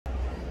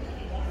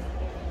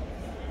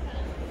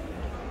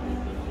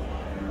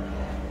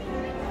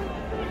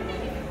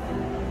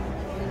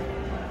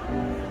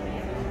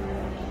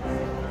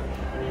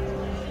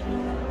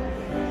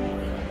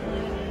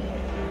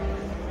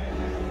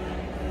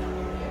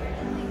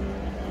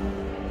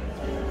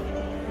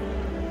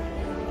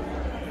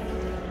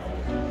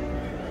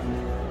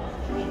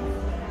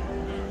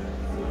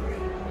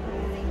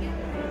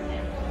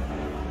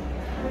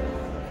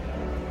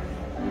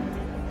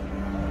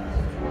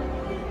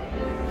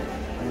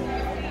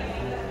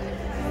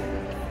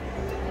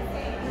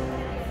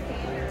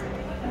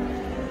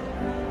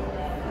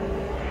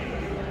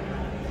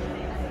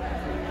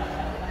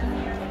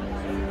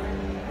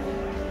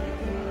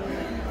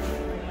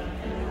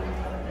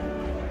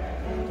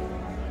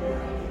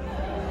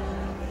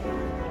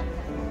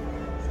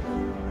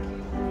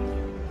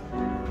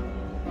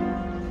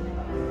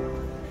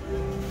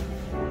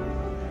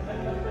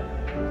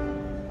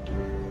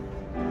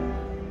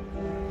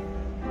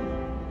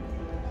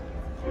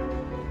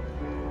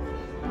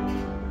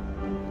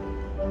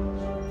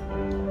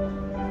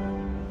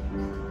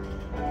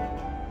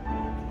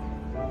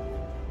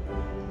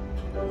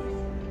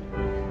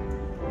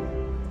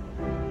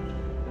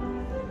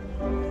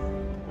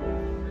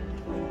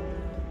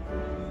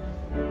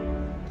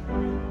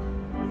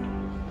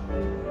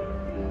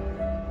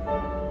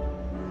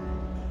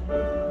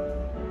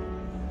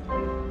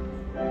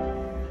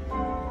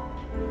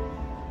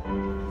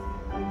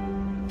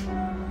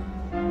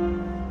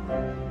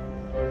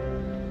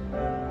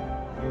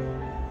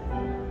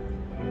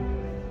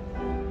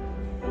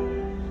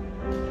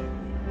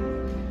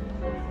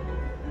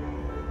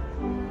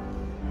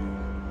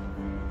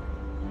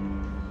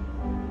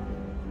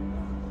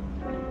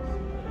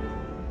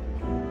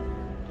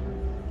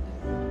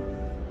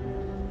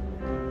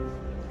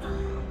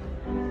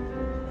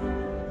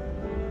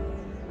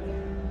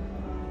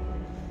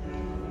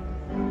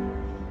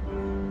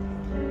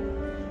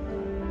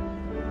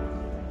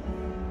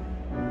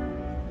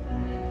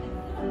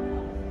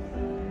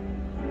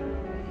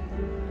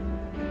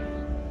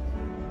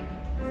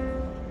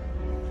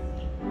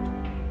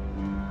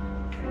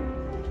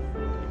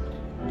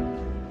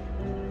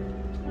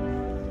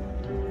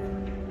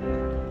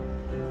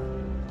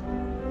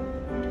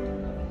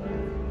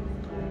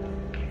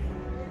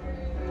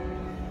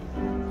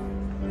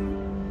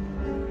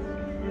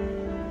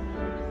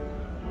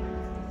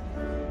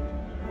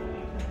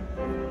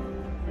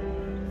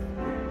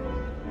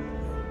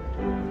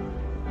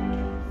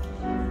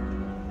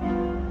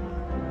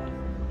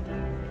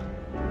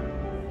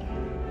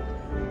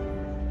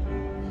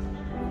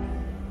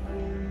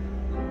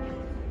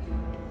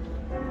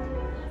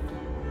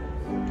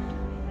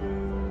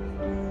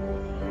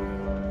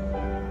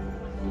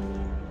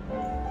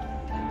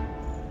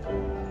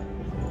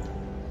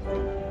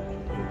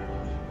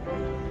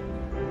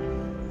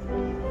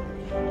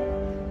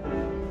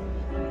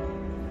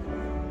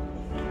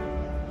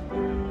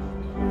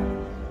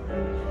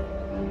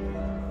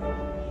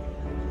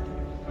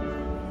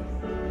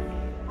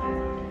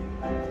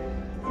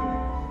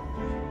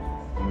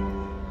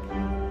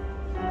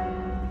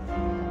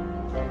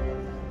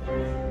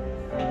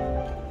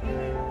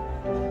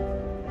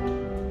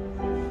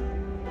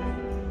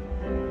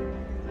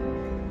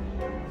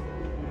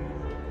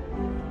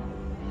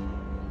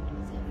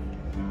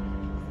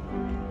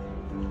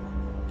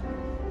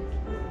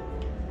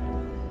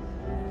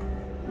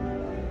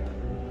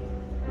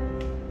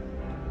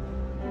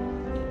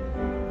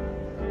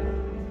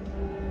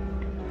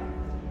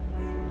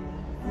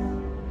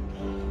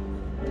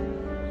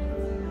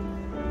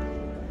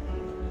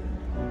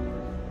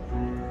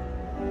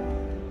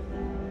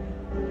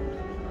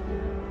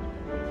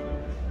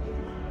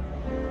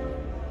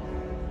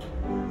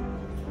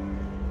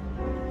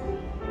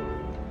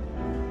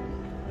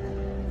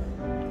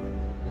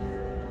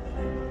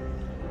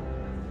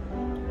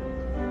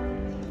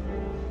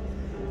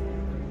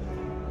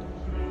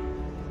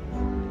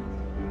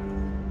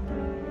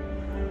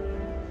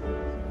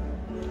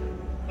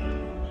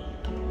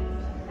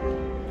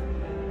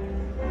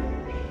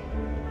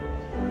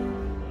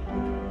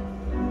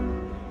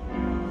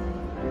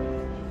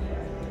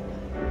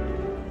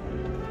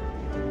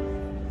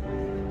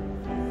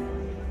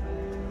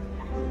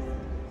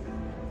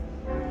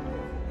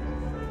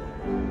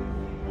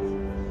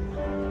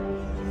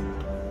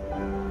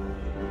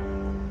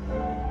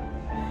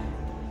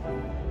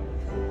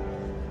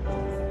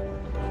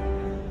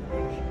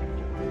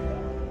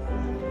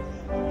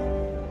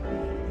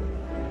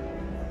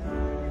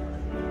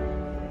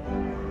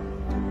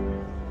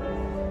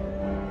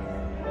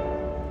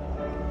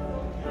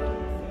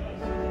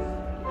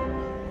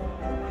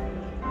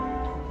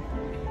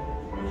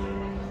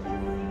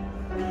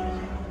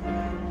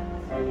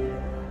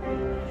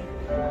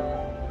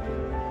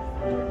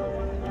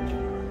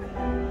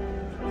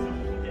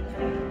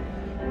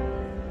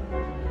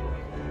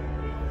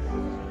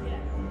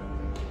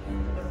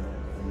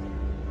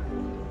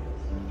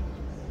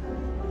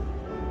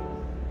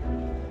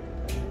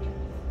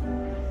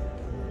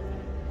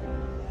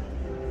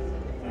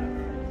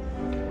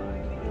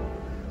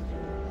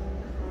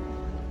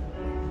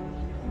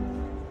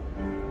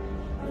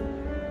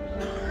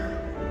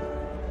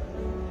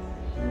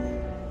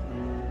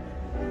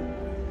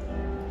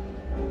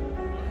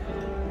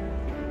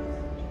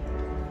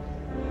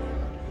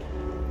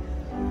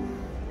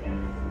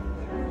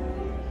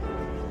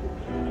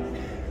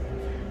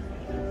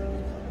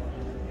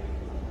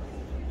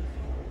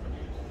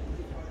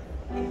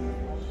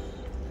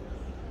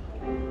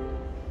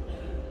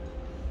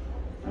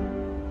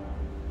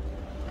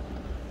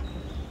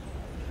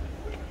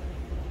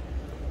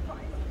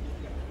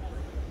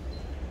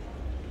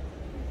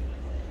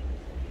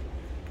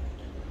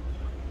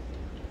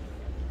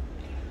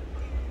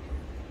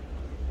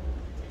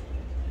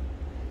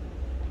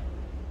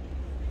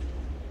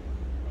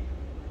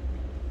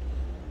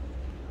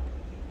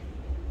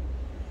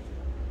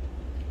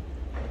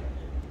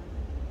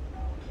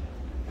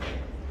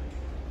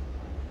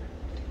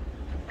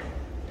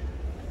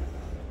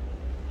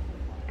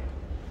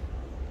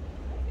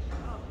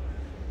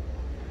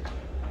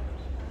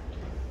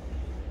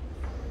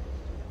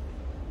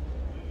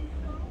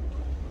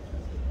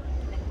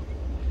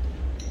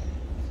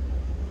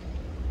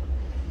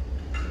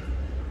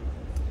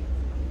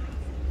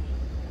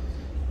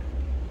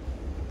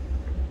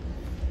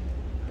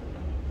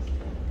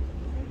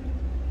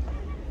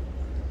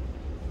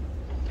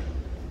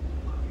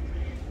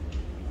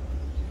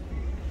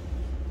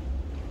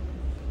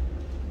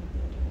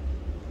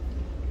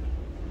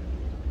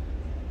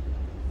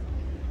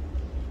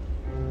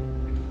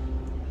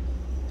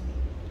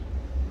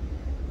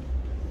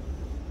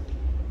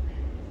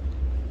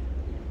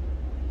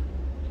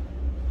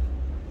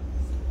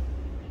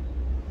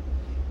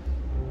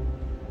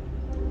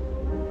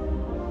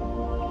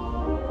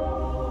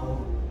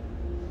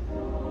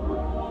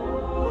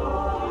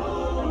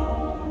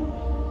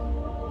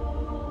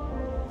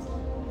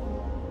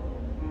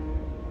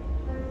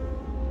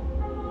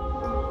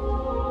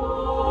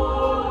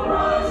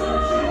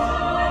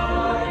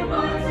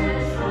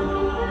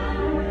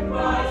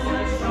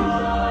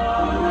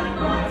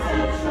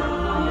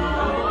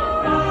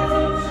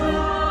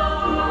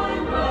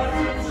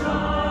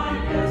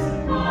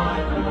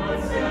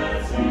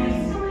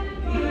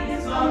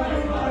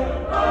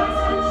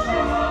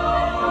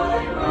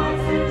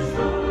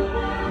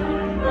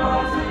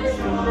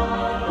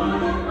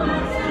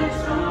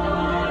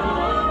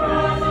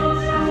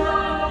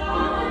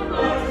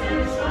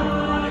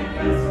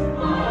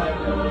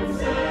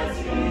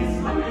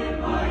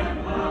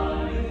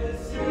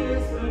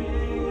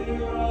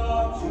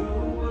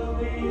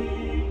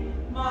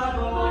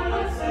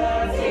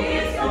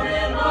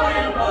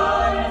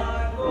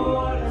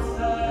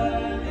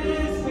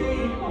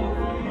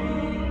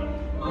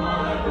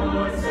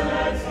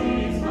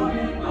He's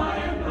coming by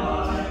and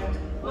by.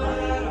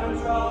 Let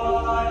her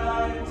try,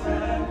 I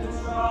intend to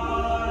try.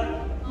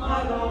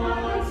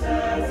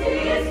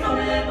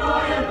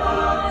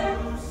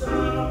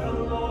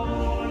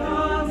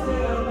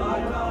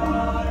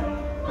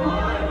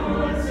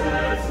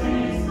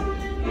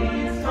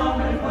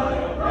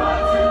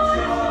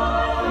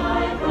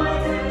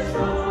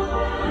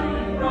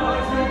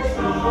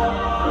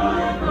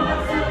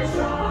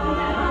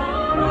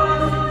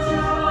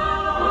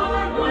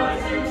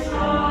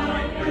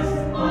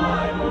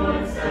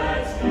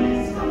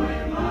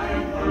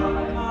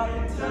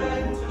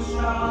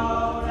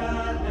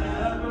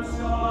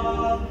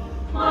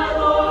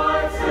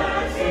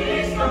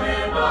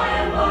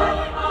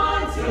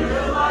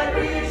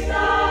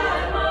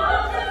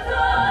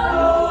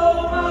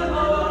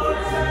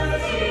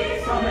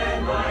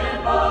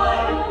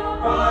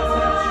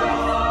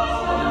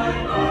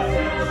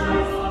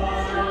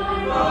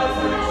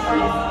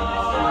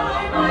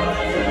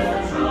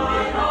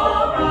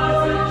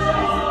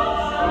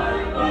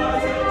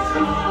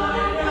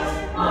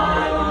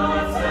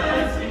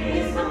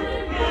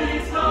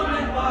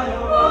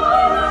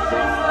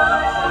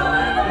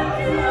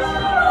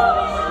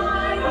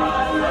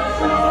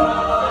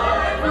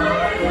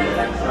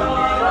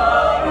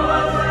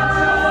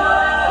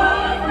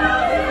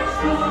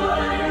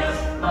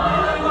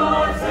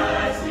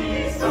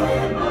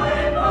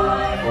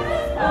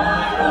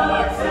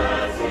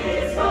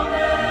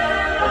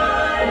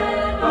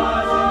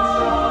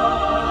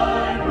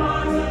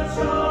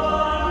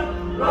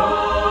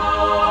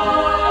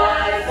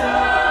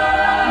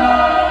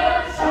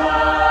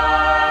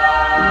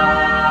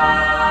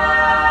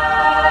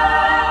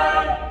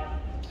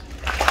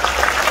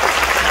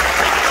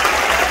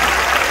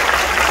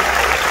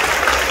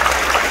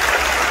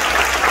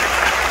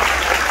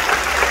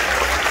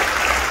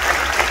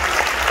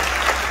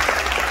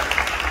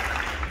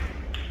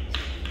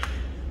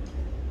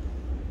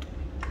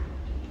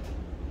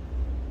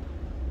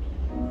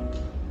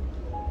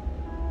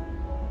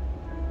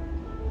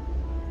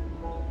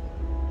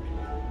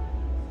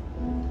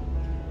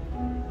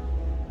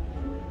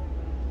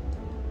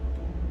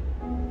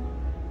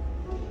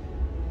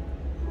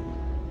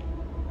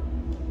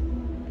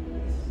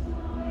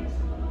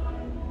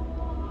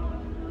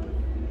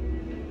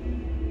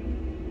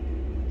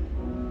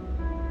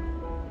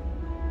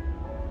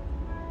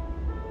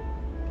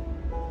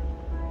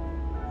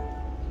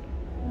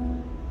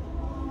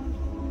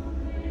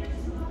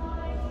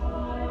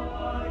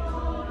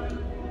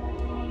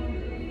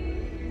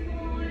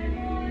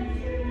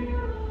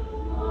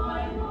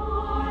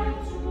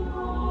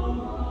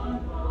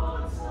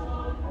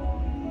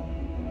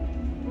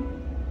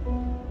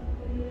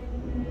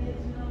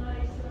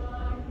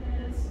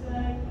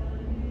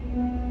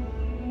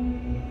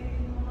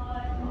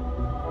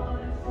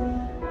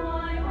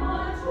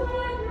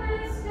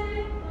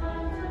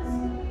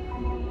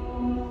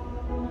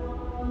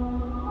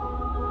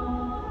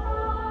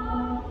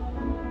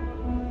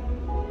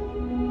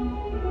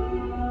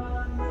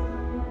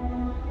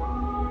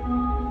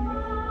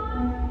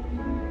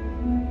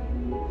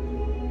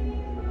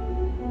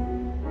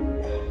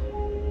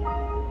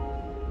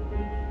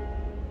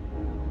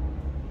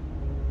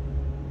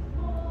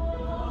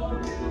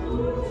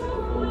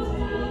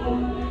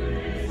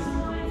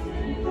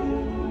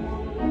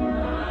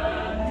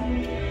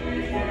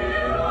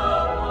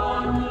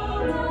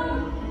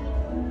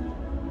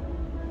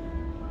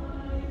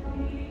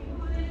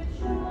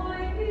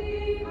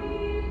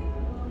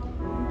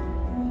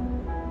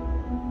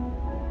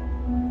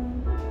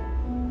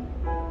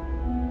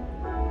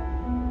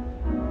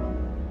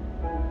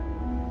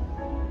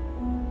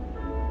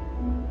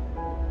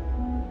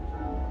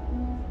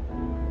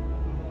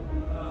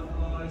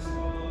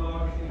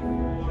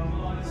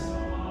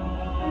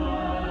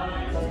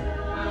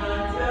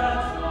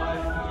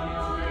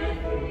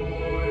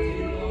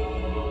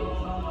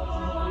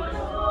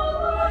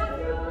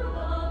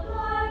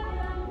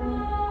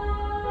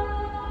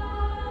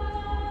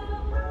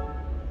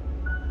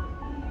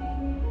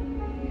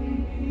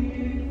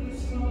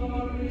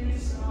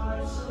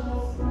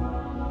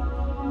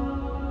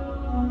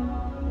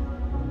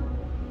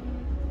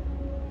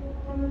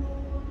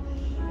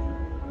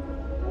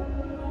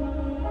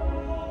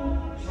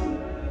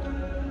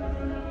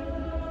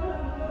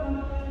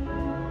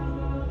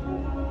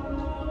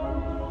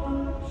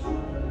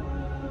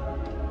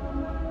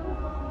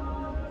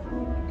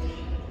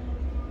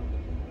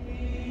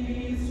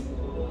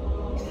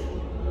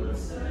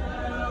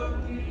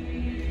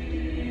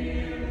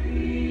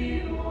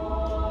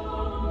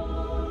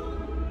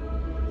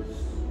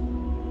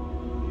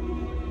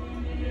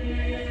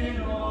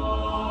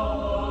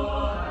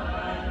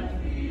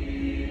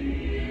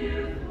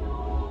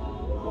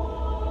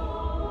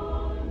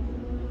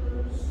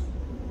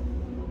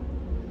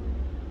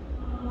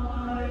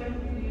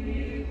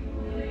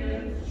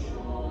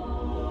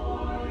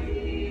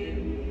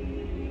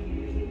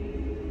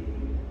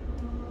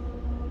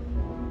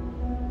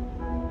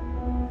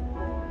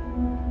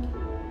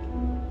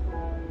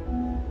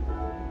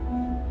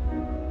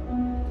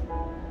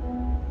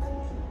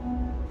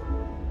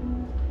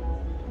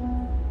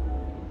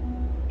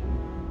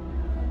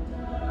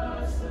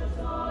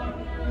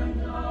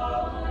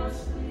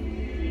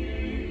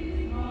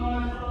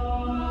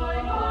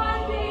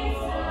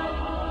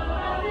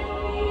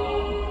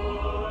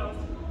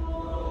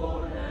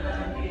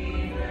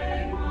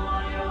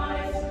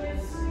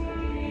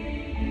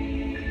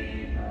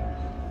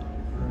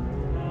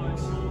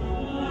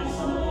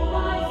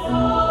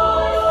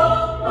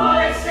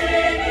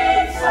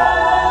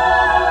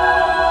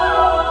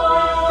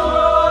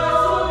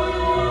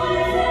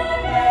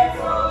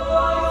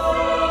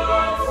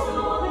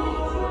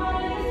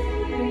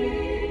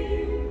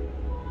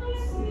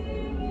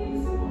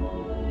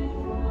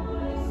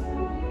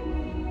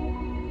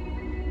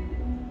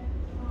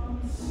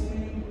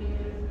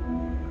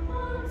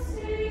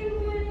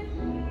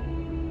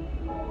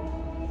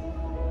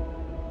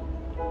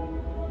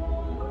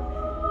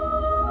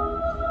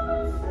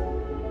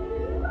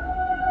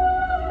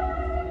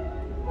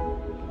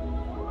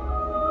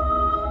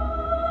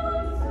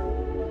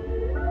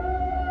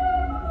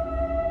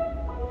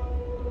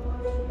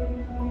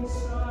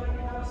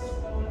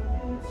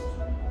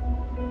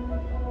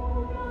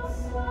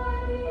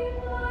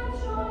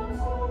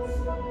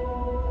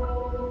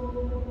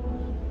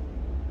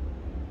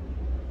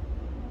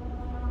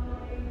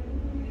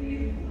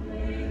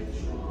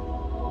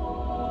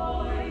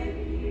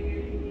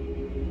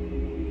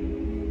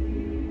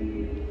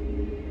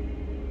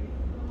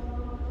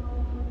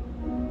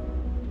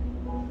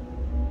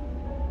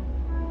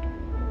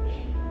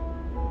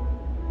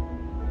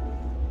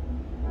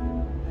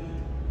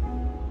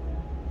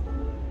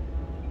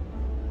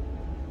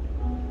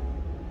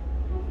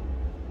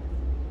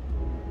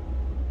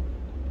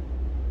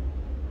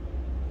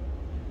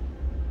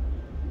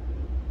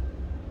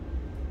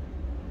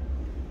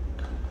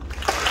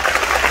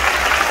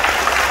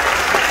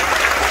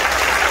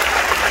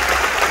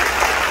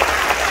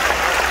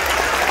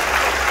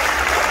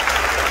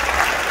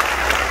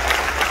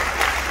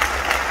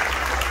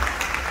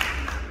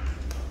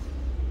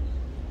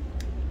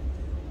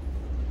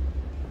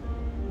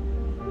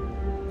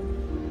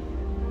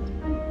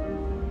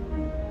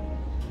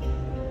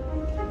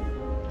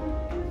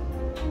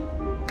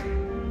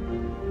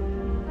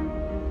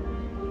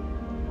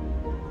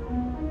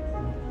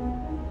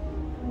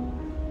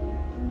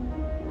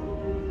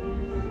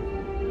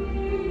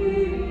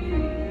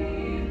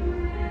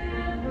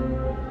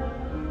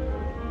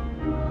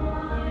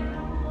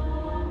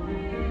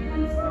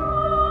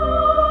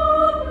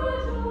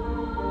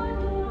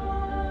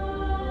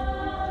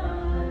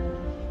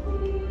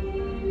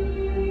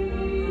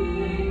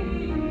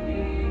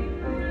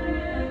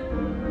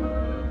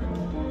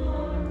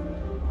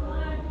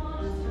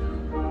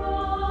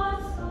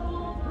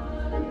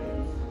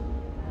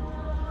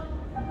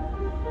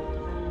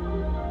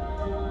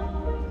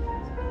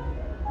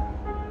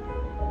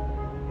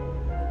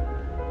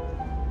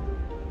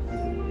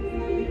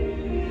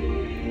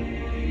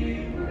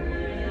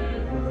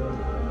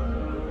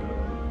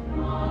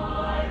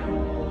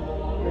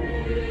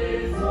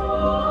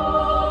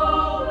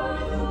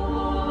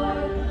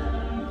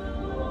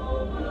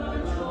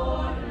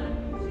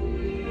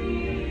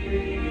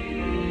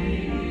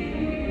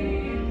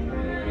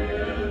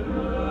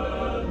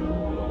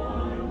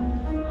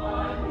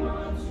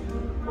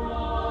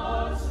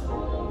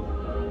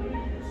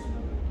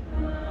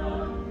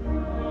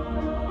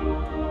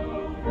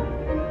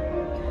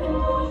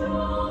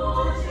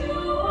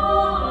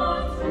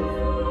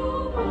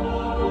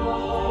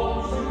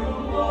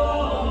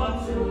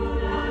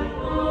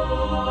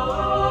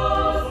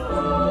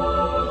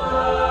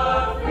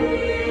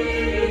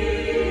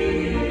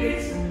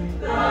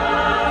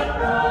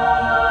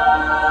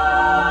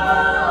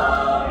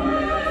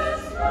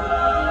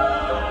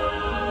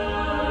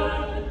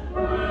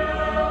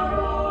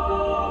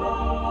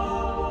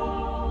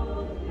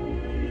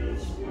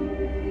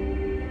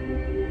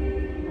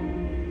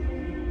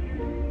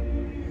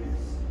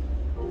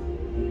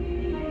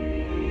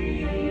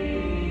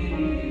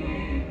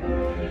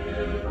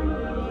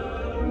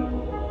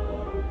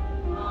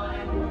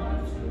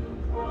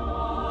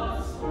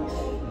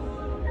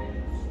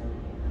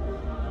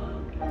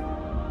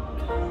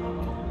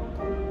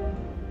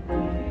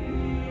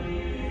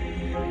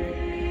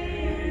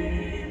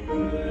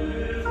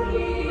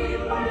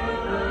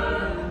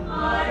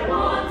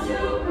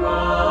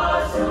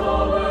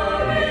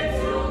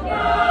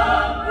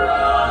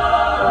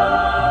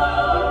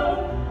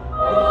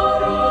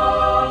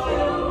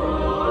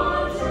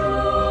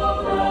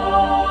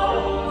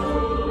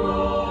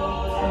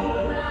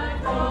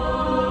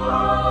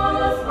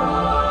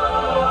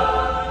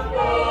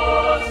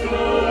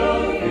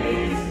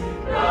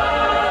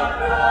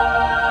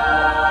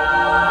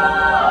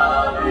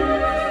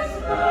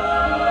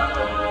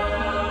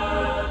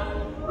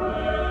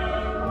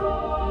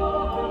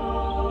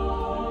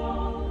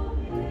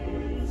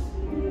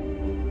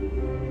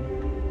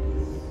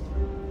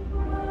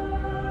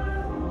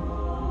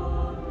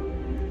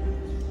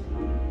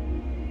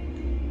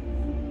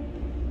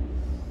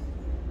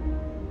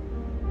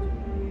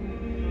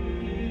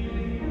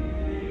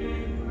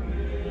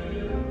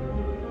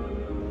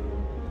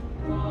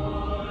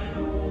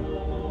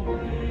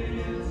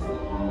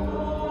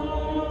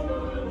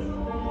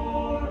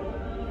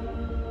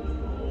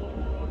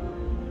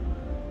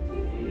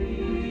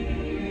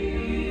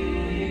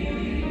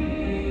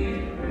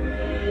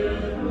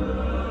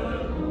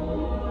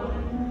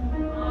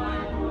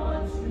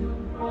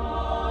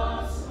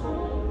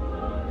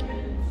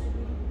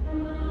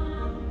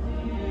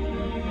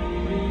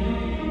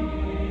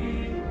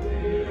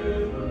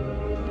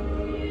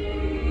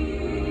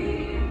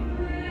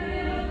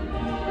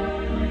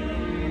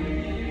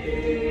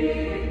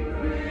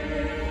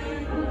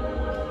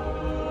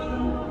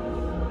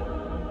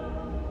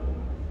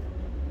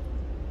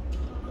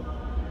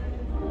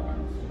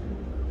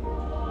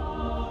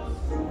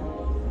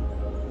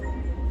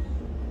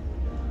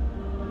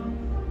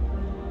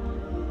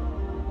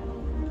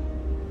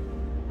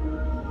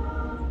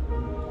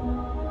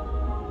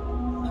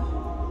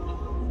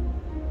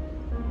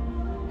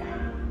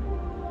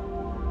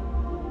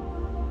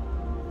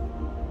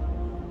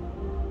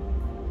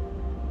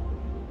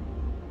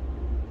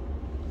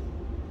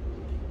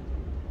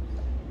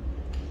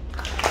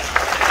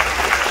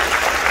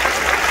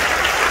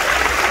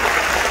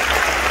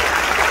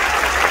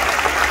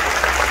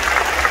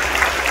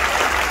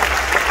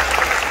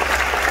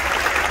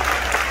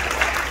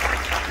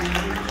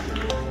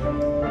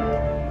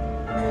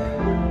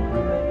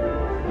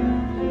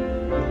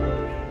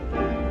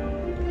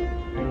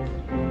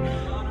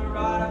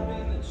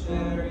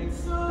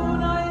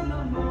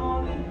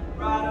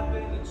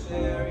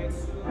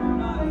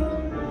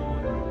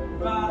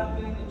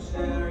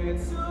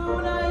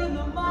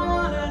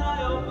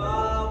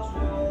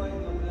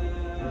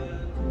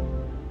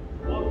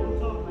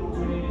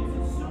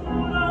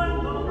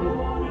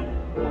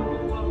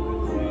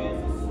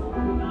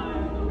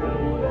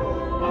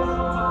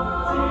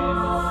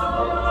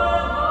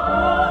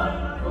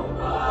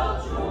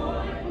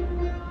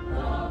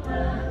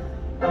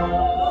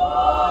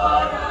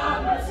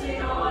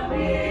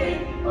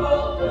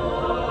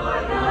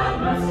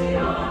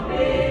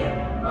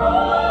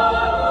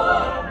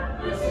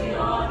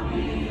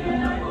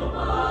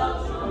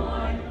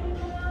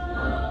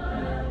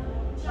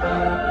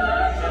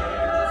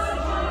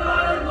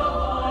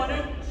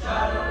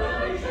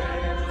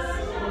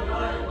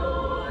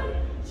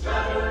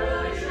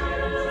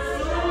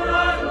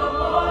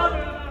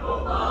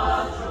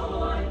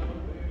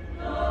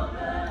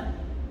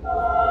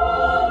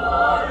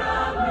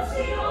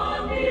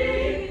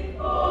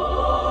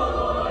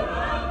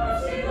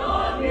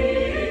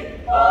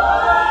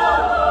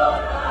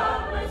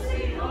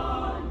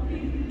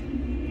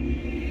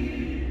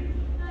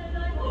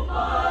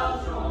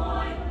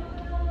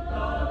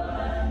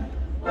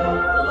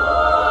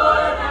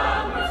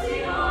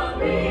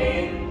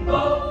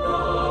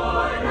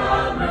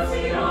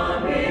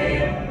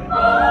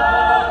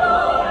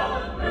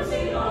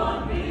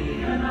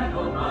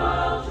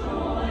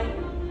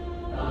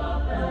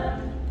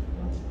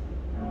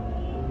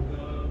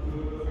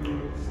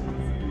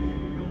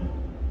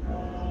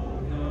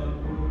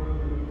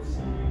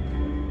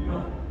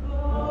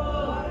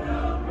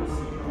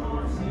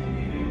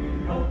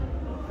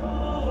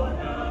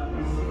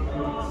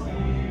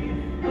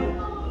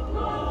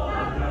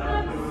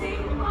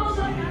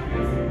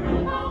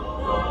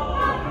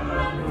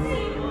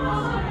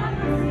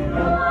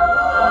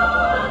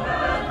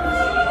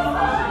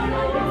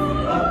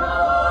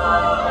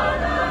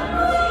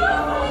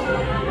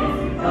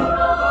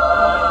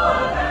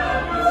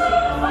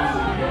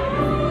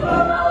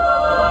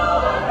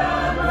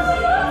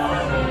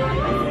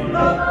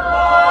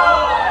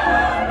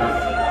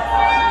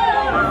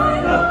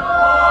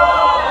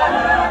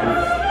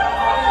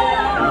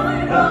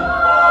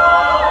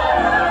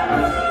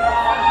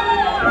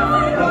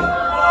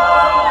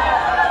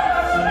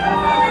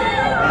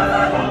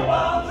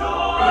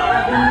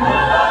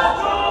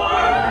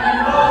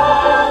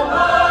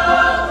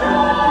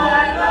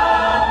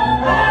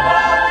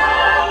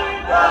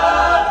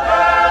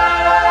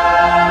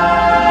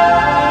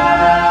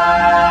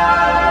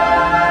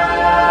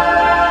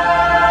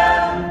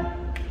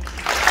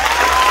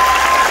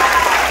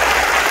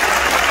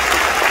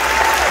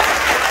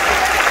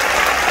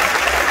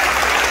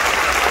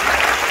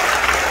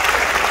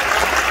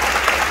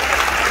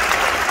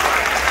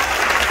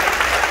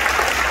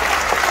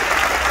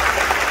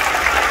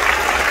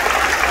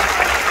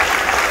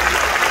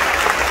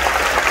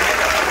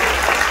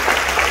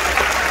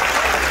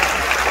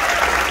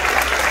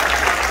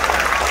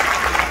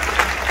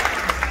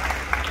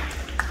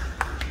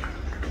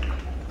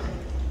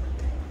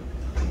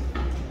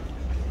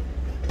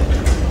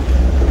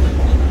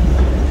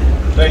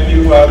 Thank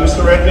you,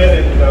 Mr. Redmond,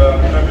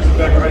 and members of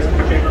Bangor High School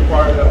became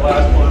required that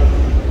last one.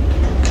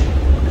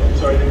 I'm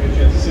sorry I didn't get a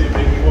chance to see it.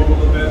 Maybe move a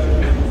little bit.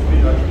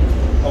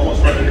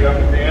 Almost ready to go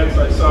in dance.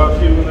 I saw a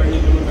few in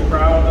the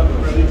crowd that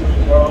were ready to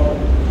as well.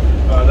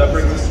 That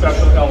brings a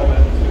special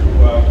element to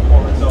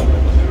performance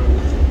element to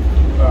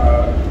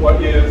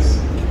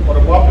what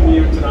I'm welcoming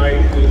you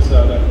tonight is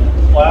the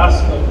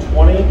class of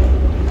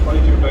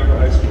 2022 Bangor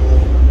High School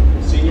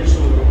seniors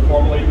who were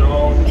formerly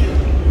known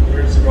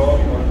years ago.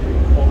 If you want to be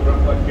old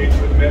enough like me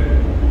to admit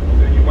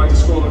that you went to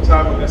school at the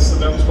time when this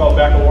event was called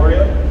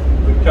Baccalaureate.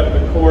 We've kept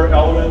the core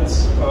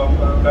elements of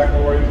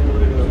Baccalaureate,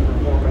 including the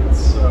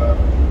performance,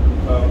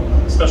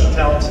 special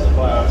talents in the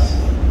class.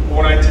 But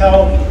when I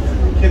tell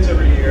kids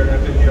every year, and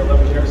I've been here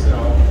 11 years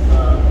now,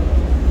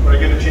 when I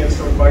get a chance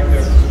to invite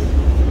them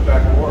to the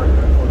Baccalaureate,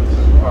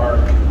 or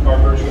to our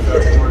version of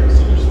Baccalaureate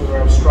senior salute,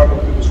 I've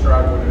struggled to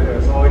describe what it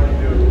is. All I can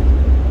do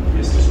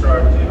is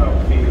describe to you how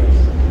it feels.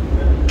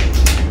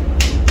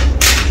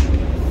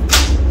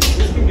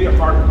 This can be a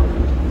hard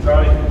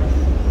time.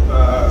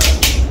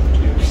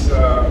 It's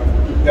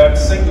that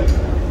signal,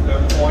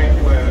 that point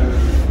when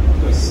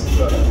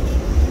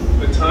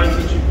the times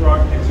that you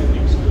brought kids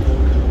into school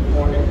to the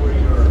point where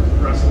you're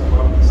dressing them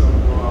up and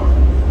something wrong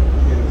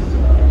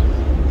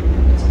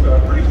it's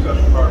a pretty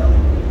special part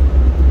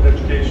of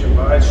education.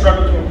 But I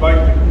struggle to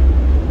invite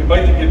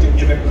the kids and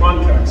give it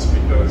context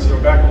because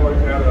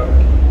Baccalaureate had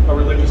a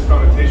religious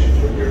connotation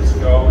 2 years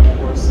ago, and of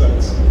course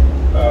that's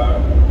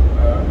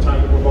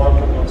time to move on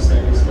from those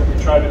things. But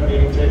we tried to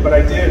maintain. But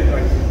I did.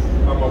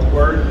 I'm a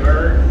word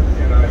nerd,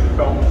 and I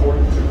felt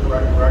important to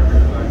correct the record.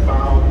 And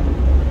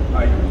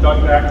I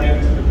dug back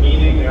into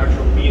the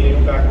actual meaning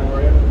of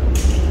baccalaureate.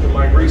 And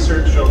my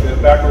research showed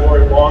that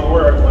baccalaureate, long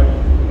word, like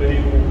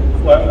medieval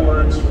Latin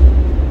words,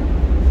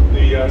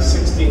 the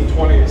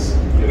 1620s,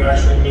 it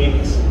actually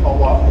means a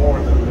lot more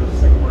than the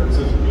single word. It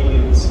says it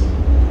means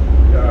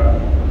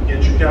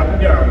get your cap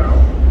and gown out,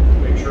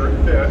 make sure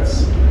it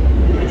fits,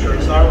 make sure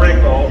it's not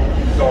wrinkled,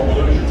 don't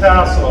lose your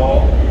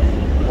tassel,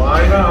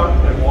 line up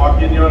and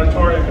walk in the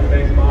auditorium and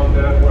make mom,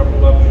 dad, whoever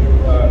loves you,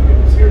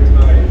 is here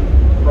tonight,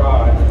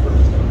 cry the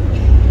first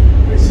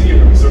time they see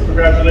you. So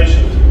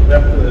congratulations, you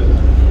met the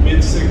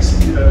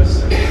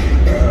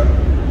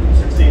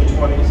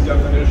mid-1620s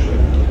definition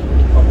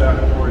of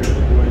Baccalaureate the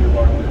way you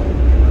walked in.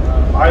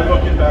 I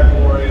look at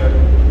Baccalaureate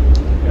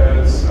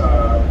as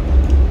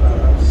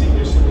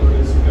senior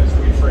student as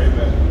we frame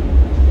it,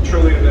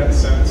 truly in that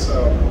sense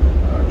of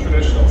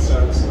traditional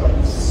sense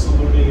of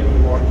saluting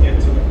everyone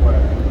into the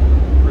flag,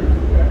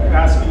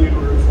 asking you to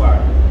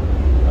reflect,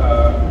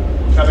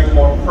 having a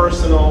more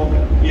personal,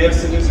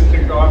 yes it is a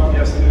kickoff,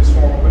 yes it is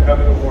formal, but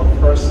having a more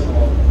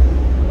personal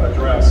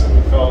address. And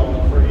we felt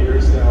for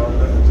years now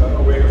that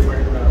a way to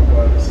frame that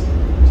was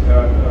to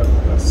have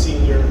a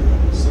senior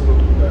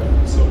salute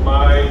event. So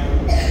my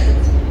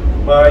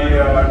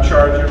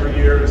charge every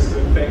year is to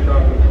think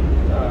on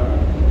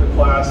the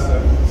class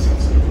that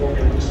sits before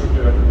me and looks so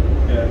good,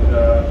 and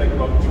think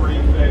about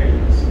three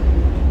things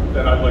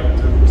that I'd like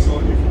to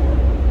salute you for.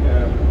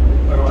 And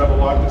I don't have a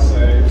lot to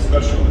say,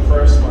 especially the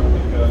first one,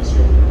 because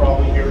you'll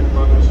probably hear it from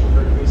others, you've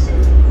heard me say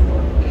it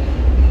before.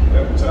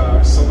 That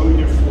I salute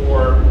you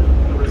for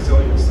the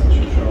resilience that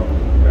you show.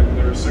 And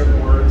there are certain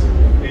words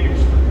and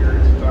names for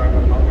periods of time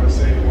I'm not going to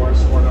say anymore,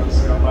 so we're not going to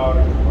say out loud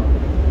anymore.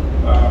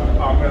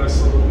 I'm going to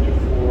salute you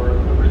for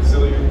the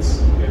resilience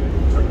it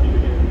took you to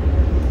get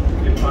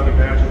in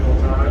unimaginable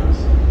times.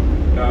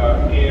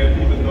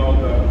 And even though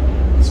the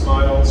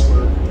smiles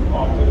were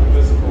often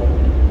invisible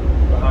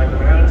behind the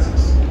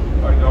masks,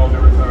 I know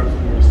there were times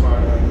when you were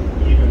smiling,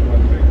 even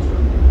when things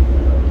were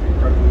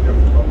incredibly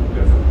difficult and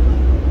different.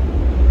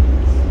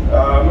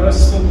 I'm going to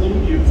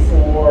salute you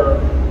for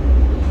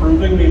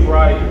proving me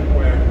right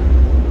when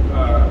I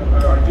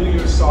do you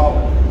a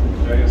solid.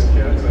 Okay, as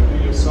kids, I do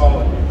you a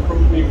solid. You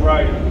prove me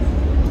right.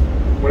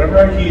 Whenever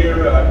I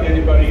hear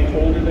anybody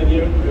older than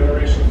you,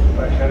 generation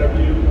ahead of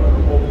you,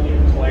 older than you,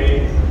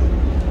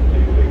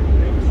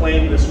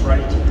 claim this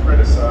right to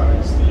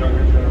criticize the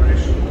younger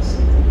generations.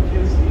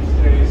 Kids these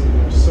days, and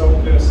they're so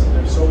this and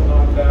they're so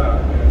not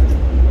that.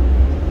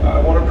 And I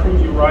want to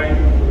prove you right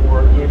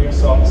for doing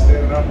yourself,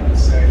 standing up and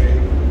saying,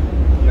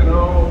 you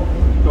know,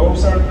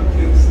 those aren't the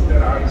kids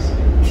that I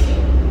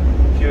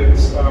see.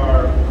 Kids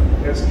are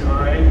as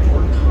kind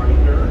or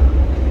kinder.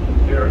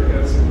 They're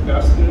as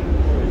invested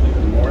or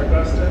even more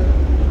invested.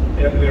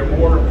 And they're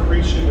more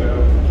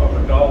appreciative of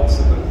adults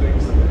and the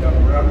things that they have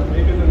around them,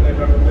 maybe than they've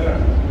ever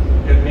been.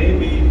 And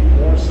maybe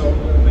more so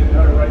than they've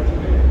had a right to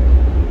be.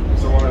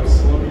 So I want to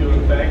salute you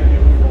and thank you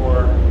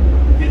for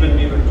giving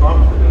me the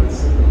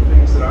confidence in the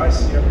things that I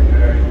see every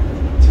day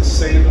to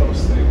say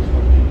those things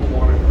when people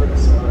want to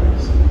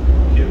criticize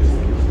kids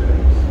these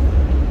days.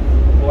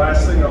 The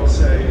last thing I'll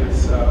say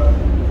is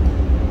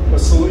I'll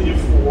salute you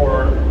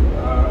for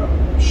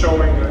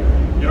showing that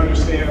you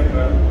understand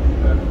that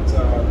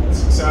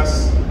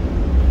success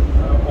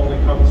only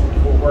comes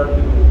before work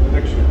in the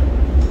dictionary,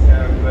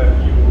 and that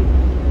you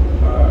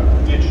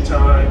did your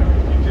time,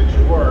 you did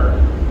your work,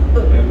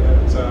 and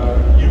that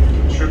you've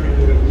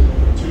contributed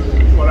to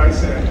what I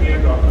say a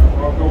handoff, an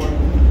ongoing,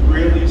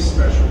 really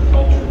special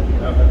culture we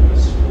have at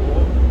this school,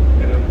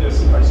 and at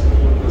this high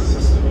school, and this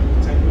system in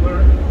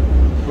particular,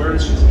 where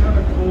it's just kind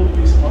of cool to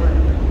be smart.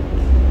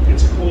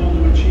 It's cool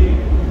to achieve.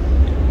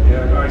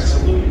 And I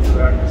salute you for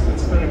that, because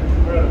it's been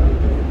incredibly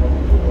difficult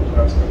for the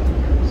past couple of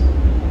years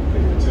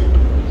in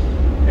particular.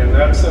 And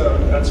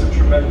that's a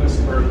tremendous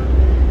burden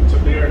to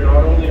bear,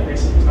 not only in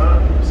recent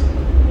times,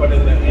 but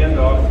in the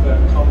handoff that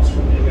comes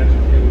from being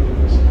educated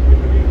in this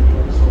community and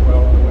doing so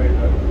well in the way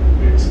that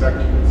we expect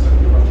you and set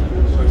you up to do.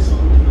 So I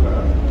salute you for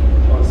that.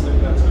 Honestly,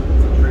 that's a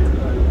trait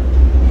that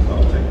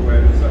I'll take away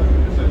as I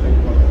think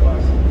about the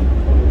class of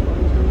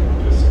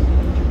 2022. Just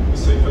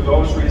say for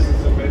those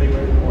reasons and many,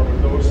 many more,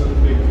 but those are the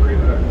big three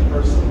that I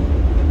personally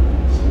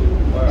salute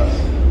the class of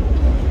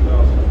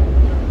 2022.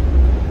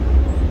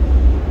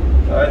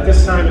 At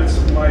this time, it's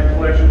my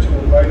pleasure to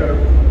invite a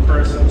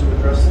person to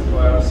address the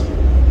class.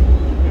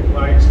 In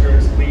my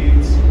experience,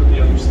 leads with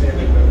the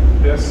understanding that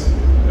this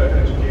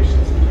education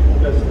is a people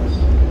business,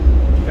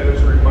 and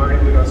has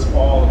reminded us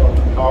all about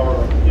the power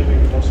of giving.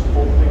 The most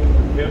important thing to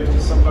give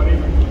to somebody,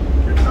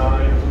 your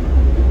time,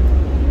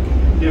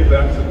 give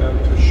that to them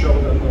to show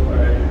them the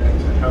way and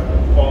to have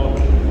them follow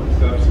in the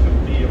footsteps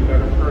and be a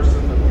better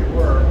person than we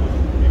were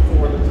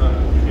before the time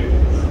that we gave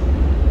them.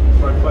 It's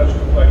my pleasure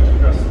to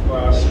address the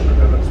class.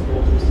 Superintendent of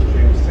Schools, Mr.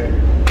 James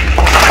Taylor.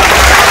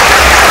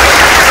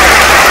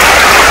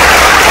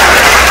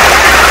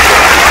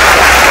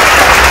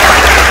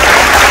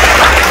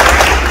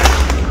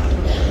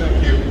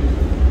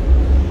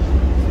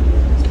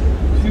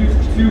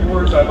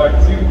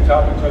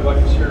 Topics I'd like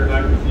to share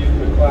tonight with you,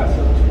 the class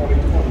of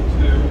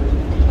 2022.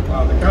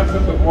 The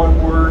concept of one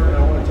word, and I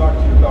want to talk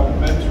to you about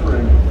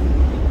mentoring.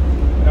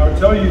 And I would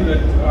tell you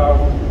that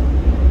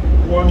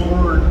one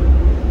word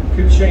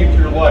could change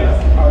your life.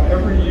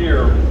 Every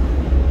year,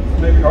 it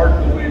may be hard to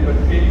believe, but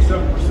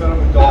 87%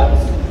 of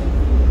adults,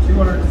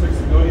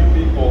 260 million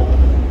people,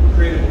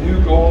 create a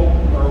new goal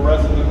or a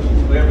resolution.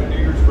 So they have a New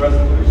Year's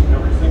resolution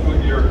every single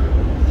year.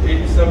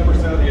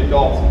 87% of the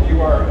adults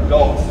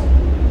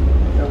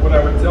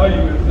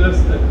you is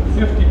this, that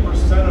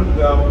 50% of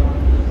them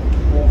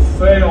will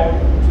fail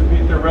to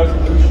meet their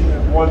resolution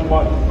in 1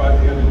 month by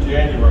the end of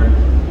January.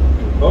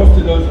 Most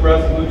of those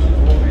resolutions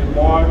will be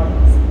long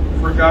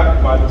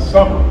forgotten by the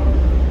summer.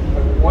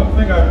 But one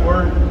thing I've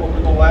learned over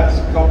the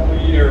last couple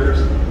of years,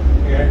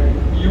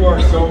 and you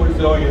are so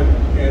resilient,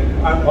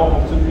 and I'm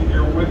humbled to be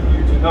here with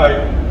you tonight,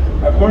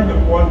 I've learned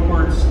that one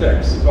word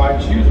sticks. So I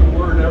choose a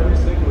word every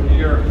single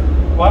year.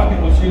 A lot of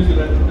people choose it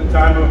at the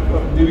time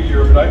of New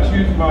Year, but I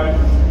choose mine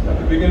at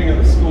the beginning of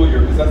the school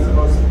year because that's the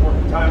most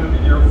important time of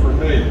the year for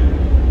me.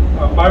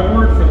 My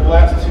word for the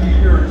last 2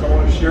 years, I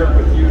want to share it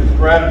with you, is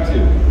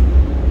gratitude.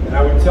 And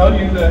I would tell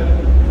you that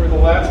for the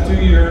last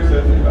 2 years,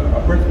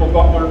 and Principal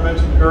Butler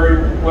mentioned very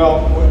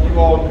well what you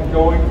all have been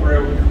going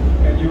through,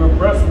 and you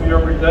impress me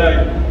every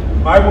day.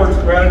 My word is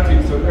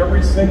gratitude, so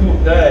every single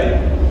day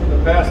for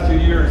the past 2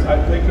 years,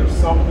 I think of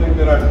something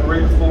that I'm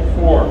grateful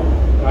for.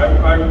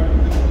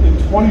 In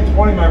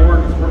 2020, my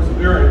word was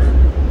perseverance.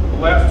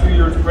 The last 2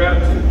 years,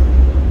 gratitude.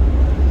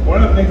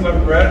 One of the things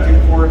I'm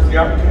gratitude for is the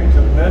opportunity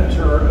to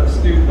mentor a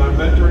student. I'm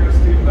mentoring a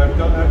student. I've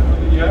done that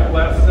for the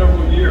last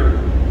several years.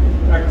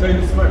 And I can tell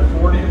you, this is my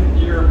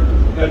 40th year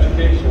in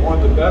education. One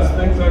of the best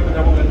things I've been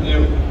able to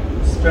do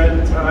is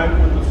spend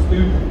time with a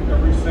student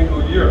every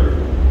single year.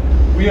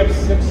 We have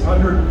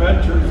 600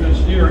 mentors this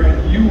year,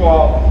 and you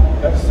all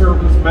have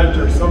served as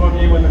mentors, some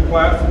of you in the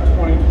class of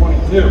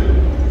 2022.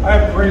 I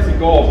have crazy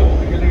goals. At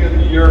the beginning of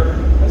the year,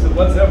 I said,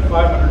 let's have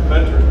 500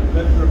 mentors. We've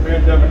been through a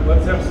pandemic.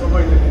 Let's have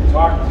somebody that can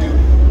talk to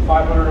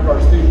 500 of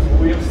our students. And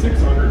we have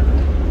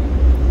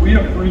 600. We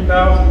have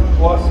 3,000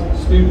 plus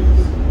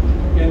students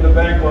in the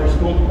Bangor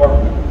School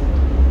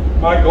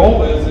Department. My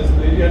goal is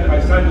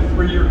I signed a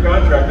 3-year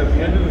contract. At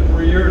the end of the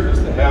 3 years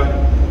is to have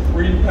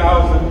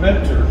 3,000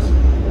 mentors.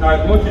 And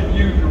I look at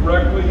you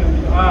directly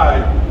in the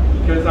eye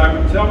because I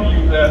would tell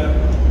you that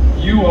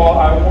you all,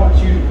 I want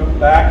you to come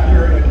back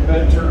here and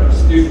mentor a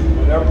student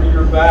whenever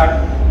you're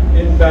back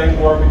in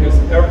Bangor, because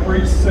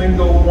every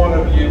single one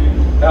of you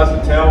has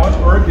a talent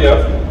or a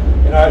gift.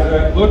 And as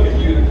I look at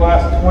you, the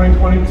class of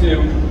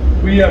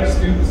 2022, we have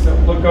students that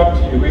look up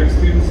to you. We have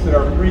students that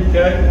are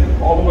pre-K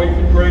all the way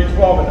through grade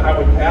 12, and I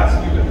would ask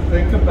you to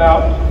think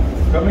about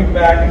coming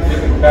back and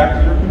giving back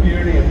to your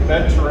community and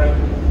mentoring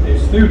a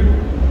student.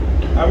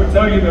 I would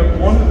tell you that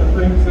one of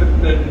the things that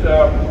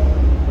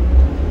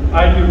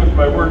I do with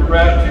my word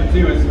gratitude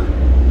too is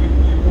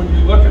when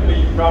you look at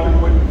me, you probably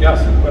wouldn't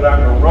guess it, but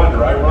I'm a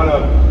runner. I run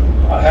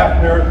a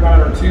half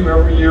marathon or 2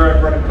 every year.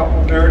 I've run a couple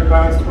of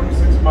marathons,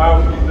 26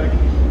 miles, and you think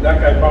that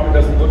guy probably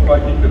doesn't look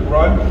like he could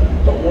run.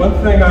 But one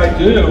thing I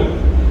do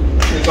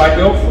is I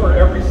go for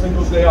every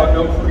single day, I'll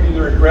go for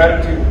either a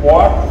gratitude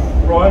walk,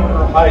 run,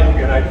 or hike,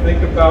 and I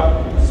think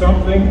about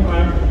something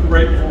I'm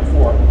grateful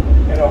for.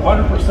 And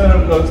 100%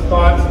 of those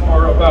thoughts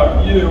are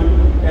about you,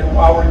 and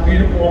I'll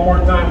repeat it one more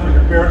time for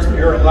your parents to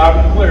hear it loud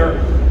and clear.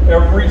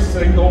 Every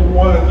single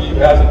one of you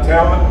has a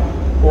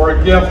talent or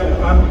a gift,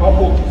 and I'm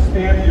humbled to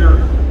stand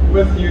here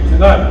with you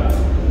tonight.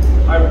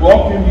 I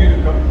welcome you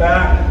to come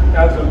back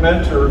as a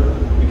mentor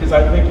because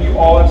I think you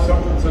all have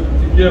something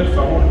to give,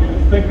 so I want you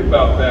to think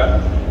about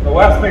that. The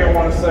last thing I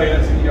want to say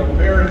is,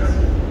 parents,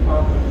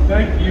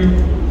 thank you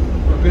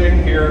for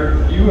being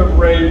here. You have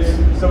raised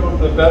some of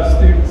the best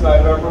students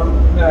I've ever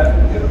met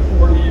in a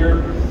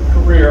 40-year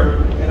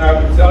career, and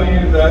I would tell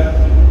you that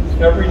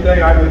every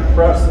day I'm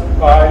impressed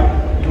by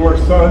your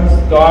son's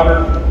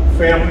daughter,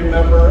 family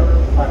member.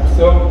 I'm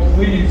so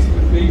pleased to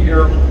be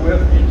here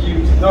with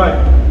you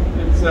tonight.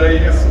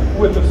 It's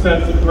with a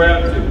sense of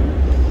gratitude.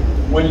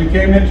 When you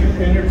came in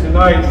here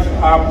tonight,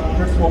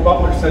 Principal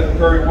Butler said it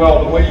very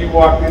well. The way you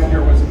walked in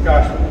here was,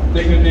 gosh,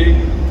 dignity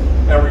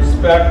and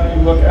respect.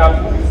 You look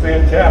absolutely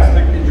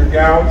fantastic in your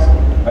gowns.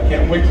 I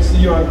can't wait to see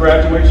you on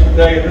graduation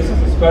day. And this is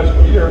a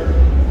special year.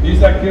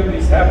 These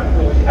activities haven't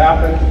really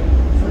happened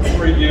for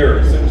 3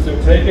 years. So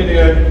take it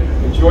in,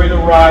 enjoy the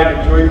ride,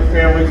 enjoy your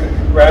families, and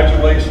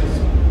congratulations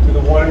to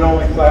the one and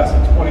only class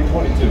of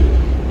 2022.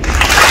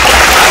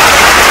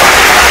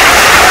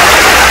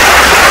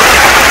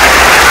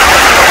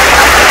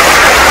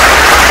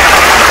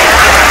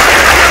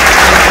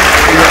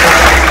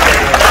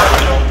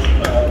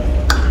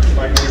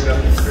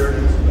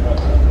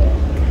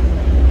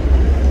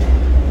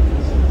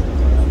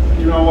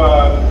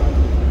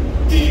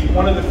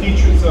 One of the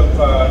features of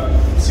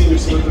Senior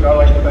Salute that I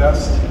like the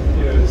best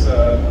is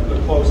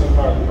the closing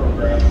part of the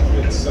program.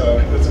 It's a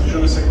je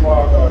ne sais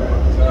quoi about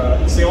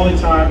it. It's the only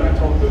time, I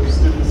told the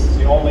students, it's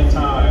the only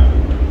time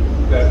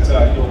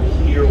that you'll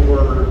hear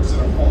words in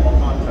a formal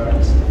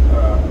context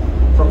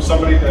from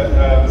somebody that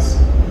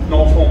has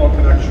no formal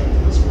connection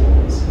to the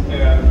schools.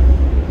 And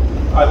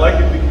I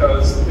like it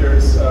because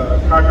there's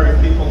cadre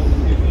people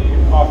in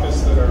the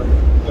office that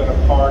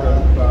are part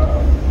of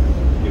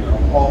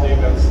all the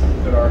events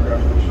that are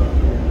graduation,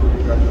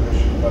 including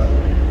graduation. But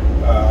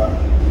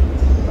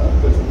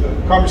the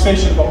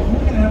conversation about who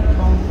can have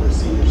come for a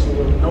senior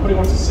salute, nobody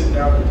wants to sit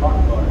down and talk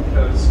about it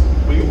because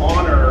we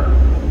honor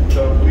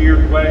the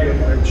weird way in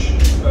which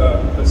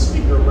the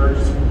speaker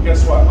emerges.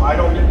 Guess what? I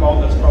don't get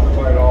involved. That's probably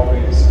why it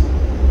always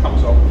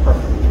comes out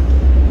perfectly.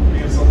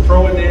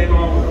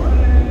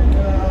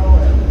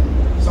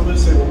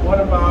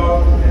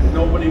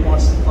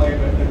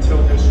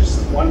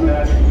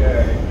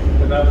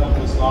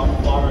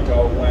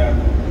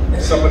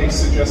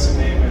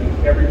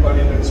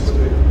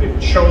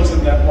 they've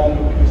chosen that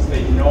moment because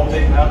they know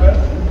they have it.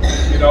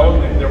 You know,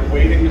 they're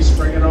waiting to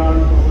spring it on.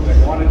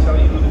 They want to tell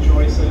you who the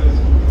choice is.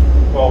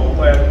 Well,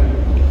 when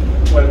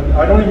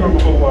I don't even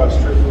remember who it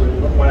was, truthfully,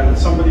 but when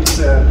somebody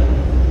said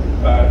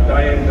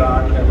Diane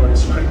Doc,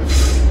 everybody's like,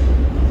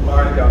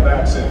 my God,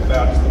 that's it.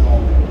 That's the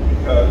moment.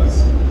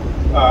 Because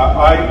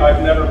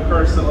I've never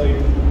personally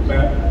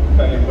met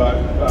Diane,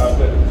 but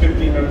the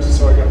 15 minutes or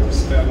so I got to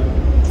spend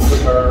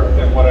with her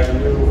and what I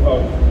knew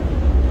of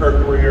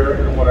her career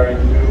and what I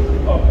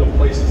knew of the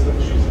places that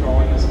she's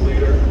going as a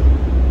leader,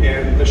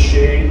 and the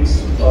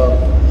shades of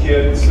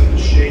kids and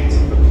the shades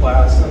of the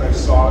class that I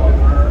saw in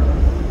her,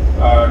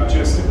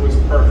 it was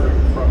perfect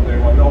from day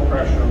one. No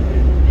pressure on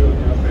me doing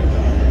nothing.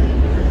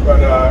 But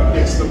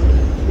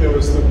it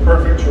was the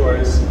perfect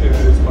choice. It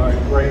is my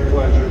great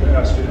pleasure to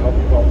ask you to help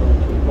me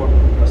welcome to the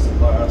podium the rest of the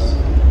class.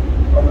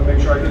 I'm going to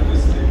make sure I get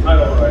this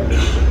title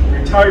right.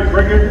 Retired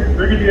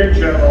Brigadier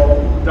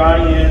General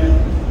Diane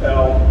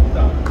L.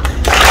 Doc.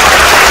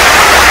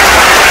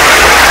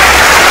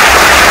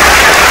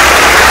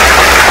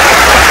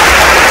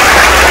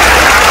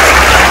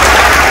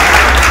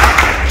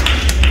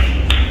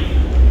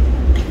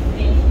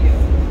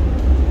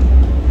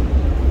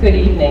 Good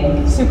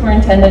evening,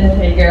 Superintendent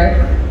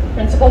Fager,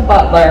 Principal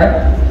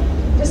Butler,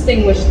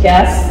 distinguished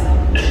guests,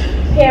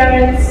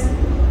 parents,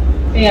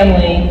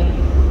 family,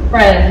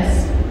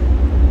 friends,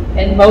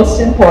 and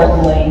most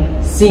importantly,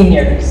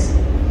 seniors.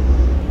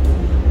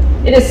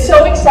 It is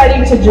so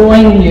exciting to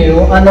join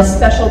you on this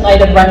special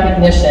night of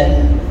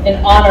recognition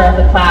in honor of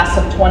the class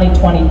of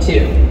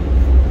 2022.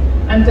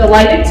 I'm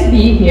delighted to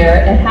be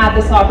here and have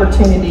this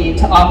opportunity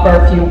to offer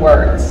a few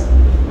words.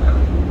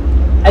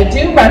 I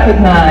do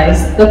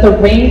recognize that the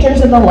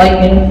Rangers and the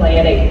Lightning play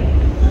at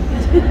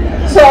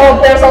 8. So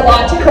there's a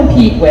lot to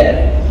compete with.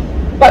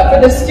 But for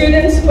the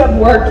students who have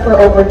worked for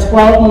over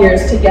 12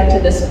 years to get to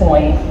this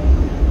point,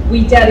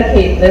 we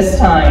dedicate this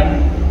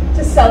time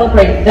to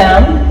celebrate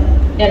them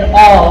and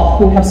all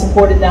who have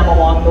supported them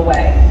along the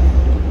way.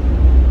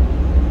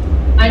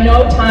 I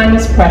know time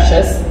is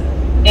precious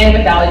and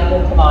a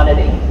valuable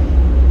commodity.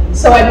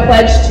 So I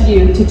pledge to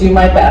you to do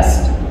my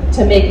best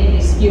to make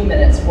these few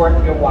minutes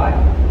worth your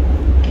while.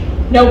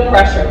 No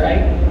pressure,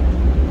 right?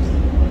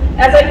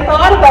 As I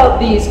thought about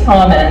these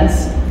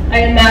comments,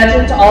 I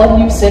imagined all of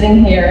you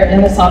sitting here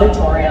in this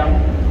auditorium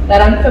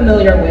that I'm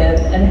familiar with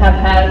and have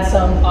had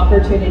some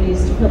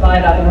opportunities to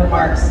provide other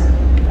remarks,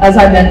 as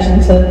I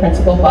mentioned to the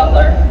Principal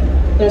Butler.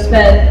 There's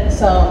been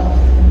some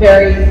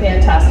very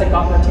fantastic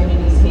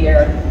opportunities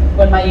here.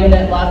 When my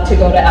unit left to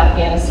go to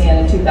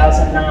Afghanistan in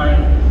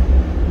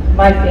 2009,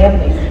 my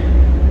family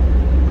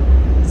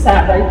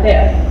sat right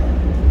there.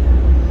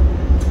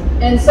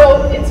 And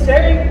so it's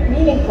very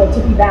meaningful to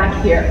be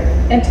back here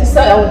and to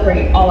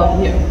celebrate all of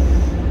you.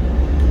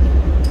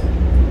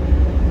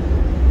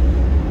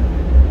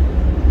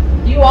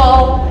 You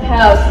all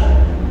have,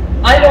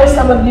 I know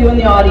some of you in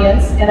the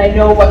audience, and I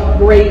know what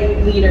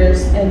great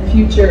leaders and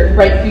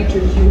bright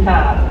futures you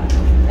have.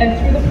 And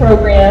through the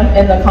program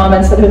and the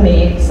comments that have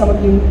made, some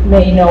of you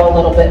may know a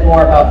little bit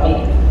more about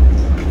me.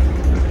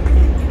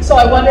 So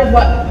I wondered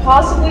what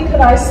possibly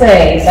could I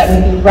say that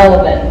would be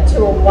relevant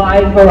to a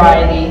wide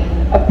variety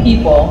of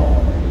people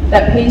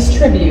that pays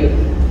tribute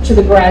to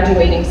the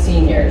graduating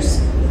seniors.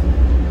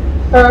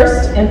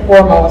 First and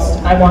foremost,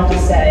 I want to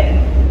say,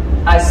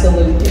 I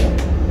salute you.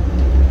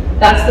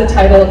 That's the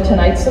title of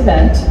tonight's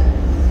event.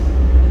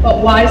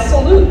 But why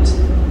salute?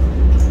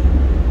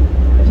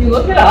 If you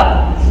look it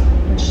up,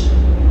 which,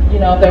 you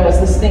know, there was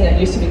this thing that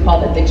used to be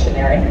called a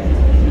dictionary,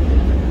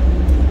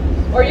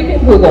 or you can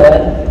Google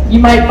it, you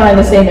might find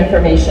the same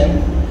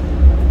information.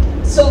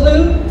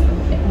 Salute,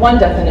 one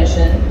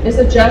definition, is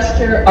a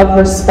gesture of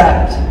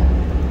respect,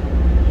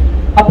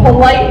 a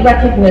polite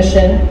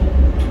recognition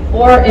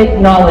or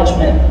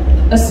acknowledgement,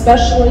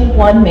 especially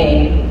one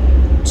made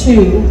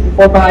to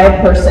or by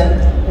a person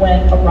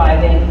when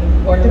arriving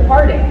or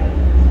departing.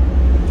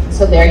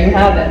 So there you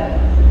have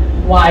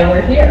it, why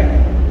we're here.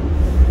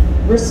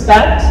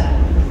 Respect,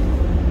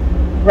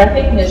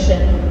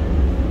 recognition,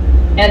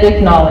 and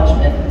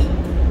acknowledgement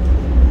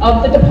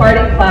of the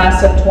departing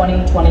class of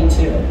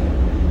 2022,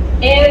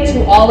 and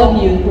to all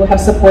of you who have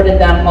supported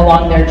them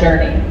along their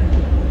journey.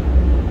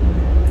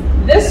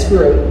 This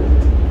group,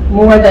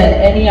 more than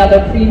any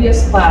other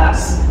previous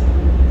class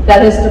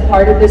that has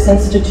departed this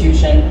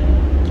institution,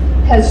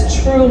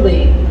 has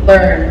truly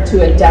learned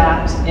to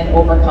adapt and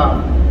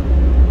overcome.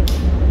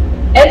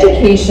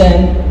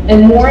 Education,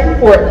 and more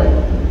important,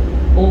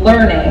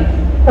 learning,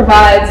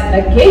 provides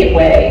a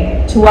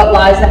gateway to what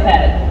lies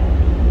ahead,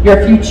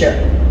 your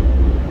future.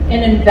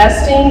 And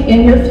investing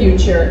in your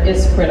future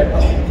is critical.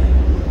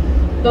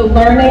 The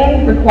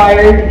learning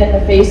required in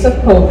the face of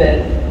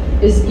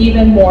COVID is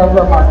even more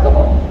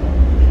remarkable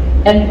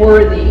and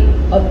worthy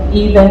of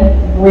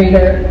even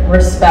greater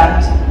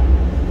respect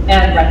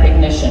and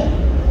recognition.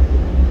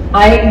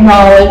 I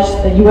acknowledge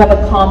that you have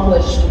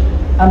accomplished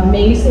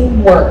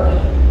amazing work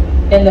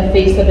in the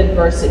face of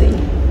adversity.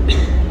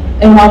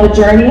 And while the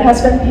journey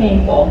has been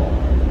painful,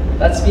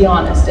 let's be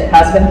honest, it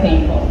has been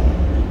painful,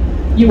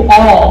 you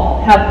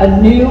all have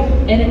a new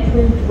and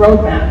improved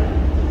roadmap,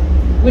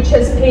 which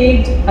has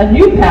paved a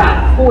new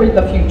path for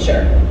the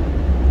future.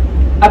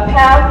 A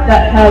path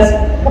that has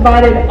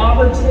provided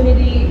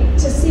opportunity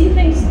to see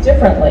things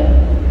differently.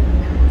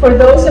 For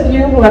those of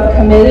you who have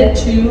committed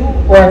to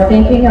or are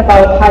thinking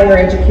about higher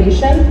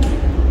education,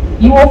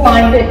 you will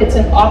find it's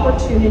an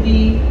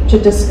opportunity to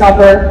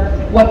discover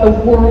what the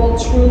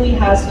world truly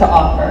has to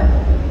offer.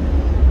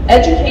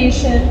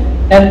 Education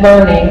and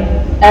learning,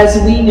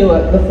 as we knew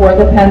it before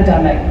the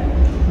pandemic,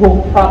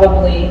 will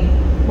probably,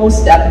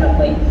 most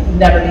definitely,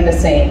 never be the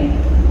same.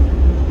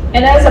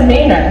 And as a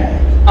Mainer,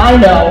 I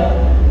know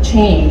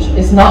change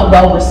is not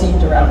well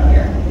received around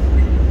here.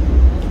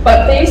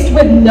 But faced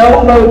with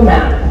no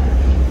roadmap,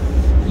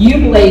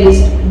 you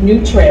blazed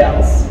new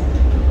trails,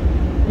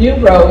 new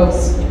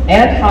roads,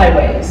 and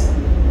highways.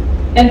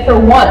 And for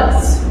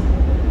once,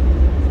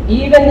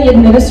 even the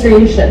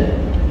administration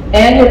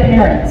and your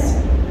parents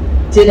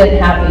didn't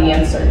have the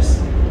answers.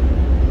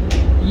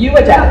 You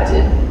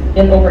adapted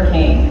and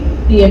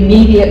overcame the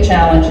immediate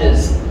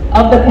challenges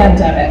of the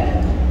pandemic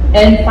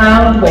and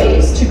found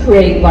ways to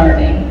create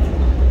learning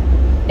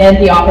and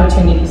the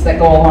opportunities that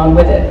go along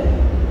with it.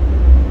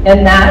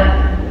 And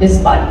that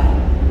is life.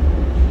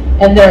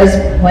 And there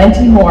is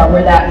plenty more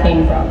where that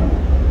came from.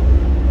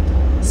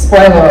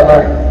 Spoiler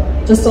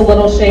alert, just a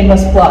little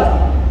shameless plug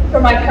for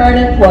my current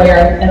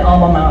employer and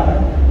alma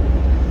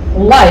mater.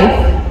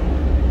 Life,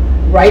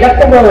 right up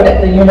the road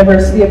at the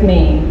University of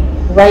Maine,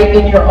 right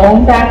in your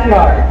own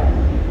backyard,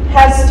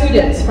 has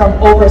students from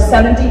over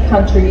 70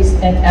 countries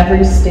and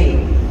every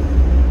state,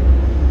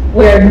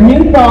 where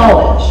new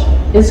knowledge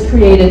is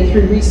created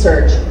through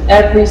research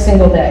every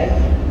single day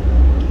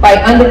by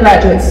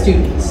undergraduate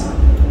students,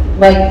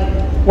 like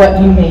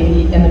what you may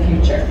be in the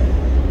future.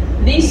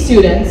 These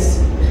students,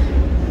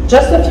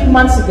 just a few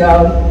months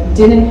ago,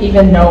 didn't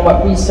even know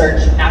what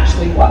research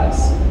actually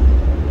was.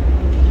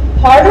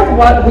 Part of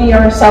what we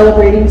are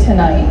celebrating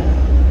tonight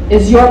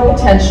is your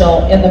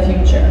potential in the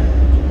future.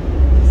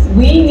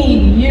 We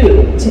need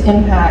you to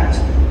impact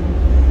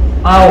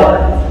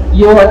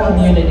your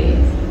community,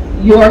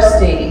 your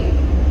state,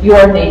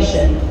 your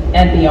nation,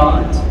 and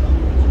beyond.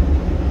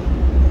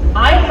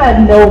 I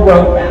had no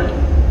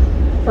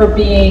roadmap for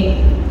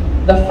being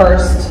the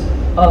first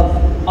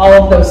of all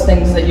of those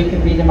things that you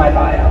can read in my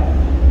bio.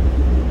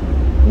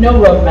 No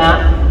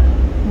roadmap,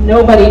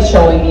 nobody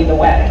showing me the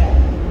way.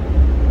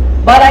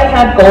 But I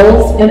had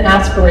goals and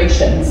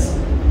aspirations,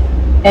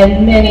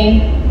 and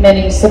many,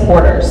 many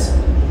supporters.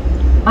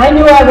 I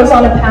knew I was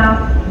on a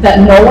path that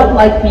no one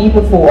like me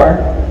before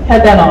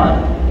had been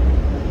on.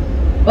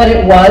 But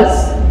it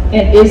was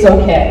and is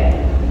okay.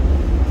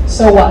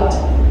 So what?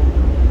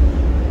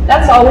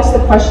 That's always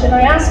the question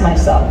I ask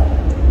myself.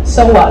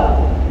 So what?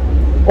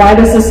 Why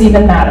does this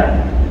even matter?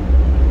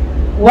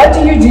 What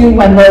do you do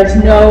when there's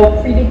no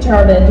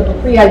predetermined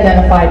or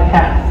pre-identified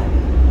path,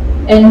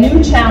 and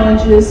new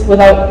challenges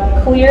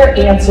without clear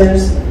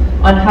answers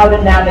on how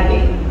to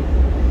navigate?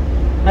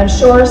 I'm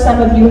sure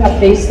some of you have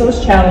faced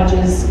those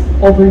challenges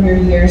over your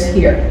years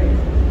here.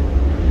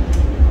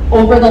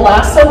 Over the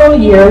last several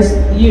years,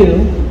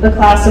 you, the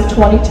class of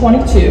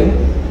 2022,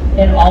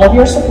 and all of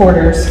your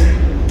supporters,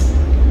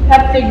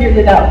 have figured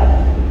it out.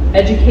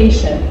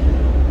 Education,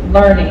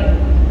 learning,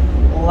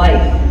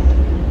 life.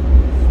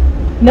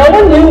 No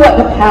one knew what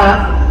the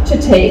path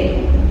to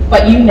take,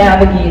 but you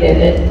navigated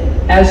it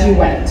as you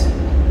went.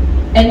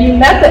 And you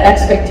met the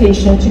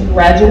expectation to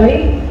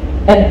graduate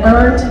and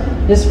earned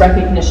this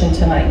recognition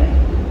tonight.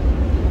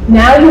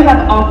 Now you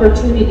have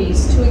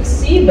opportunities to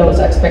exceed those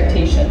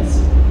expectations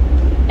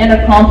and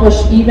accomplish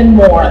even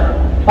more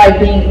by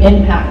being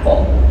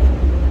impactful.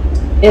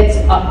 It's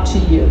up to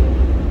you.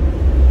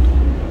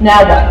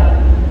 Now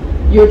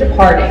what? You're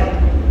departing.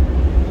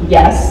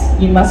 Yes,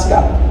 you must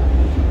go.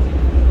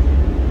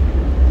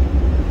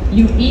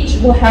 You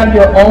each will have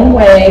your own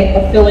way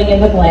of filling in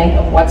the blank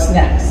of what's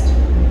next.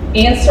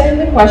 Answering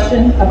the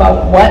question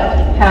about what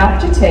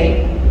path to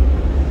take,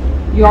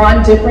 you're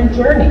on different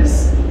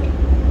journeys,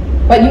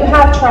 but you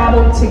have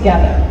traveled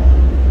together.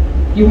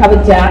 You have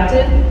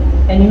adapted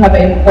and you have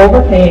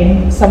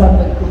overcome some of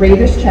the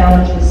greatest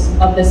challenges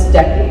of this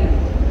decade.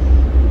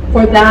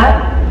 For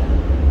that,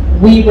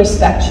 we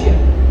respect you.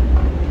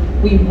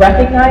 We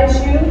recognize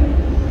you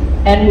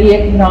and we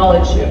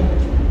acknowledge you.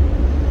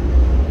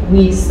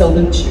 We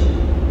salute you.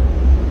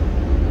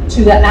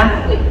 To the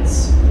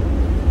athletes,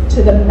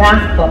 to the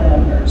math club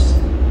members,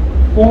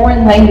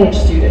 foreign language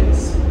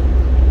students,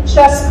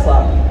 chess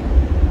club,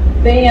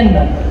 band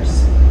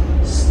members,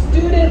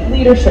 student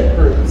leadership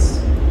groups,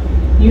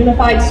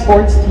 unified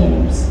sports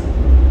teams,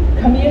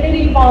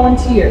 community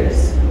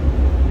volunteers,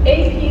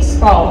 AP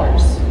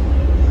scholars,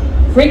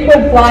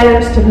 frequent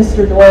flyers to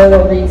Mr.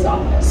 Doyle Reed's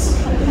office,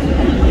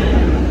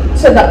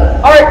 to the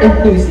art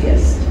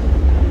enthusiasts,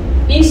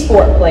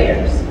 e-sport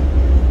players,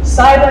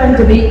 cyber and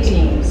debate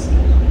teams,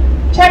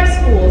 tech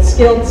school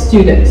skilled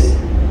students,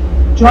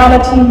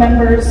 drama team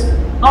members,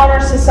 honor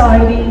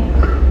society,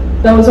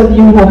 those of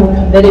you who have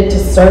committed to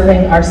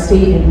serving our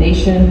state and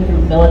nation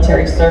through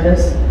military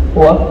service,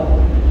 or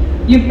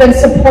You've been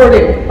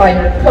supported by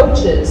your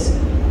coaches,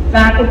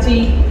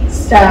 faculty,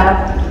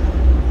 staff,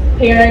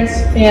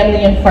 parents, family,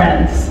 and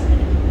friends.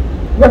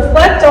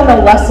 Reflect on the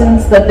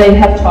lessons that they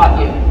have taught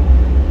you,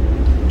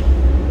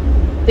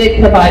 they've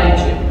provided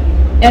you,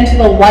 and to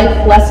the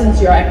life lessons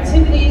your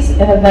activities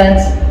and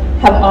events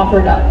have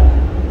offered up.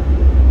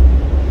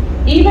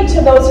 Even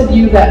to those of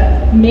you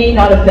that may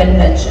not have been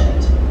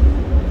mentioned,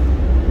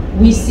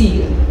 we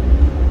see you,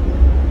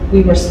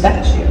 we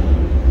respect you,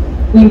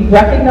 we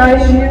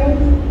recognize you,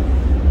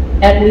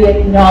 and we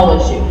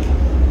acknowledge you.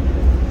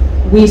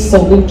 We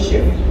salute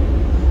you.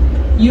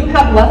 You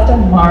have left a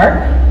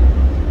mark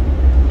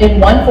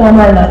in one form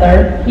or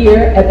another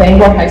here at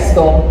Bangor High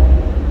School,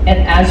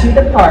 and as you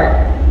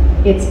depart,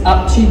 it's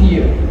up to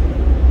you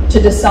to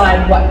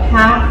decide what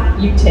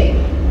path you take.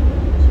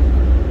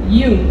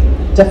 You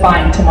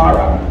define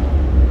tomorrow.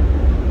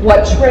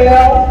 What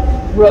trail,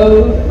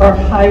 road, or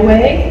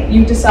highway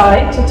you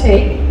decide to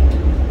take,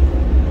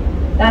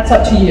 that's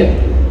up to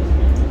you.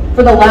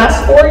 For the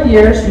last 4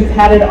 years, you've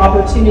had an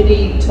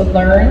opportunity to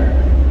learn,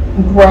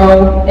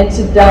 grow, and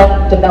to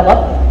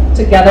develop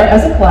together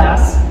as a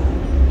class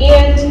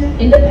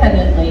and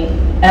independently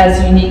as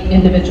unique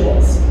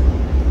individuals.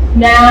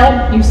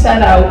 Now you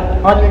set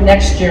out on your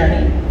next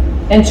journey,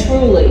 and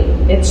truly,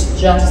 it's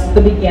just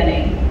the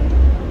beginning.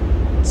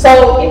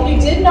 So if you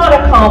did not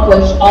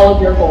accomplish all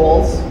of your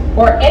goals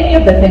or any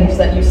of the things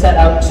that you set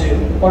out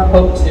to or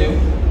hope to,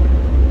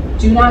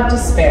 do not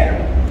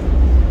despair.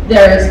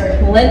 There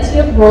is plenty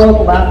of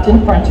road left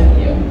in front of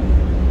you.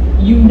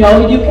 You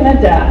know you can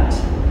adapt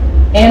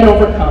and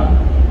overcome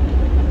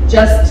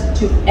just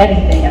to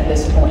anything at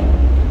this point.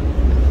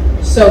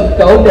 So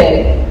go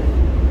big,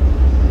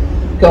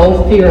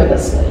 go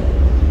fearlessly.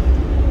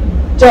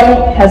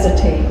 Don't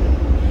hesitate.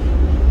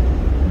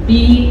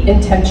 Be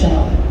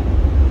intentional.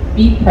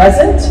 Be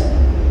present.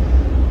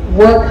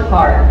 Work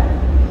hard.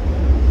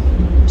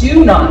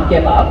 Do not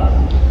give up.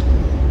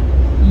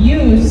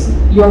 Use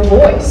your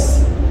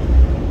voice.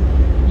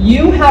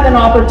 You have an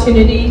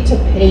opportunity to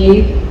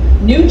pave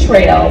new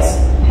trails,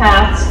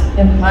 paths,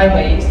 and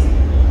highways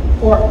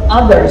for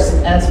others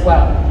as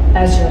well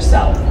as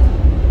yourself.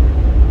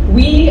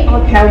 We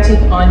are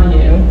counting on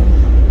you.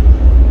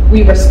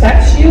 We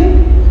respect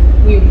you.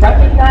 We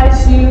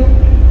recognize you.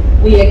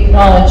 We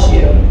acknowledge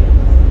you.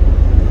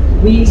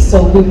 We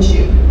salute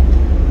you.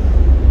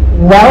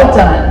 Well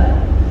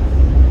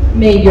done.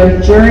 May your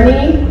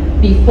journey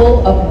be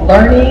full of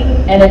learning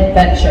and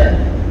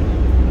adventure.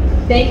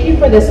 Thank you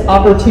for this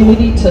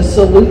opportunity to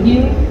salute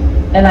you,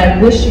 and I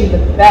wish you the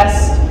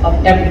best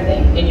of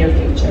everything in your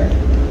future.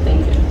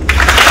 Thank you.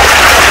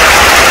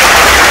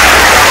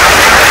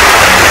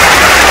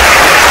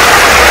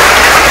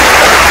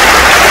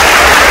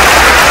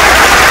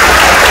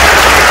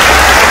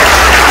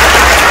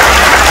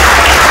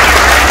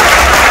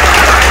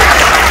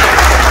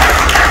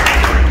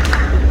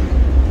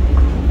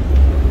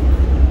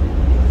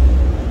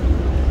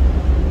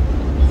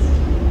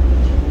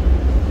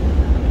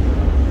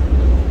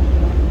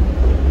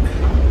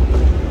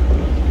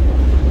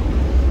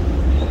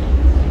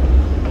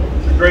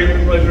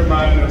 Great pleasure of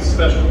mine and a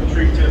special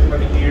treat to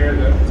everybody here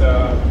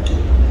that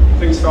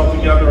things fell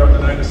together on the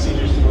night of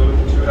Senior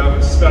Salute to have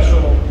a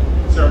special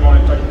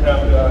ceremony. If I could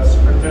have the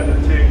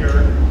Superintendent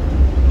Taker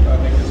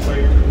make his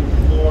way to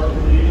the floor,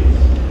 please.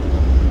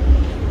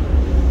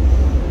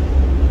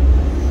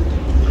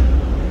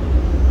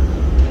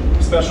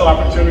 Special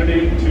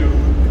opportunity to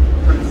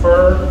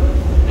confer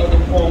a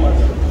diploma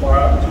to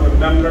a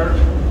member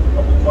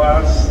of the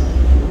class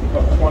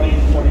of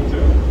 2022.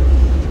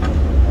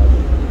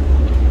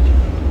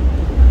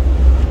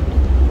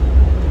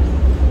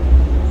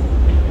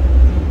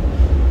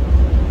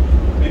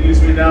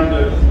 Down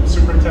to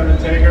Superintendent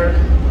Tager.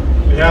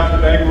 On behalf of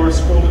the Bangor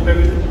School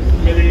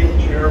Committee,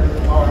 Chair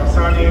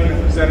Sania,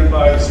 and presented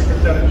by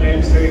Superintendent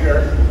James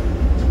Tager,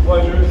 it's a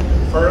pleasure to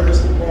confer this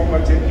diploma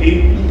to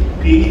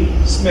A.P.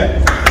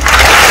 Smith.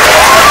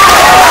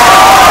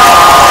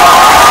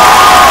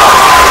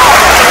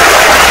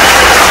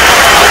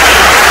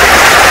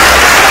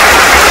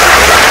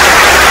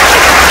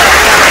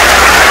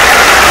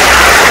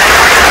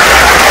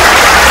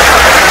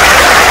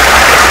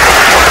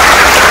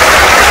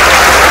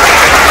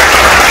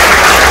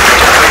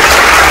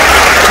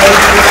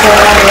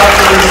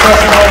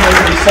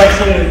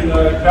 Reception in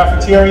the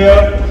cafeteria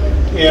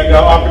and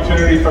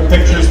opportunity for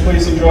pictures.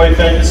 Please enjoy.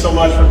 Thank you so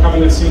much for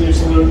coming to Senior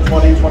Salute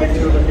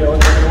 2022. Michaela,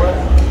 take it away.